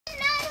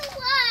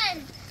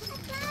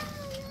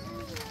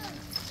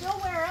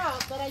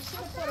but I should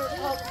have put her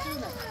out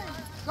sooner.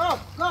 Go,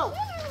 go.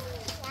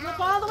 Look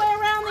all the way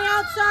around the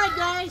outside,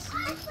 guys.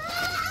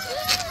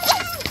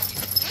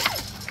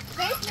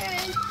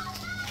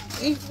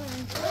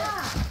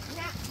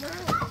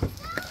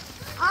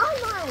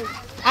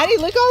 Addie,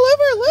 look all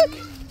over. Look.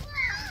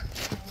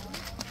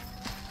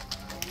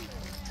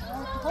 I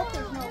hope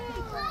there's no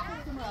poop. Let's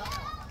pick them up.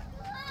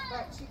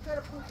 But she could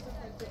have pooped if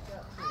they picked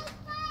up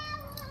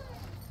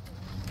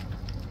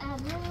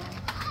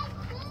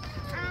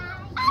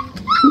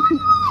too.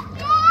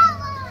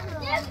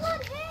 This one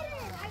hit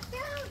it. I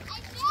found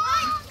it.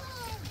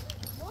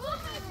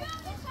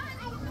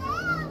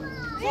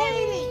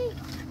 Katie!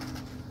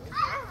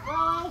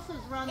 Well,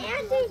 Elsa's running.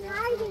 Auntie's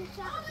hiding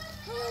some.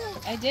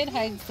 I did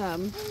hide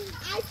some.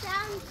 I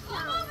found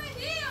some. Over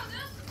here,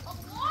 there's a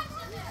lot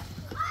of it.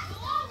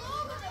 All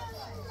over the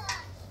place.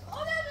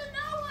 Oh, there's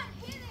another one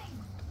hitting.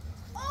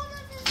 Oh,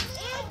 there's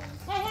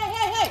Hey, hey,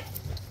 hey, hey!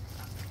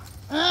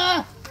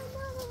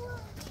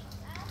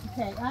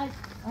 Okay,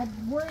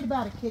 I'm worried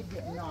about a kid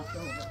getting knocked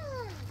over.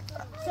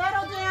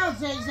 Settle down,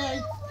 Zay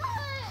Zay.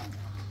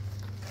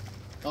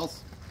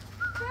 Else?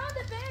 found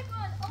the big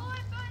one. Oh,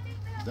 I'm finding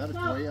them. Is that a So,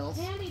 toy else?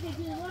 Andy, did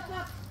you look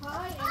up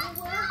high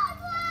everywhere?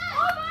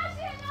 Oh, gosh,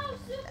 yeah, no,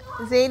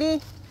 super.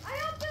 Zadie, I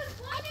hope there's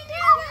one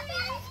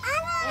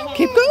in there.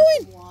 keep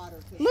going. Water.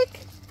 Look.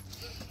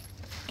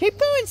 Keep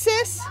going,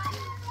 sis.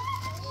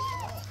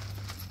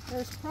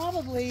 There's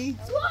probably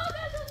Whoa,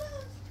 there's a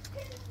little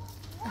hidden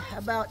one.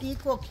 about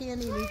equal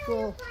candy and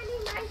equal.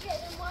 Finding my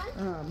hidden one.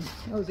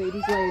 Oh,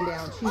 Zadie's laying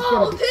down. She's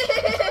gonna be.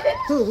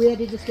 Ooh, we had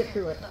to just get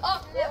through it.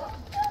 Oh, never.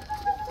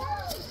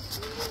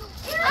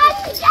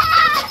 I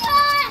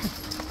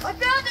I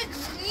found a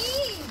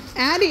green.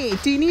 Addie,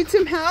 do you need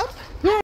some help?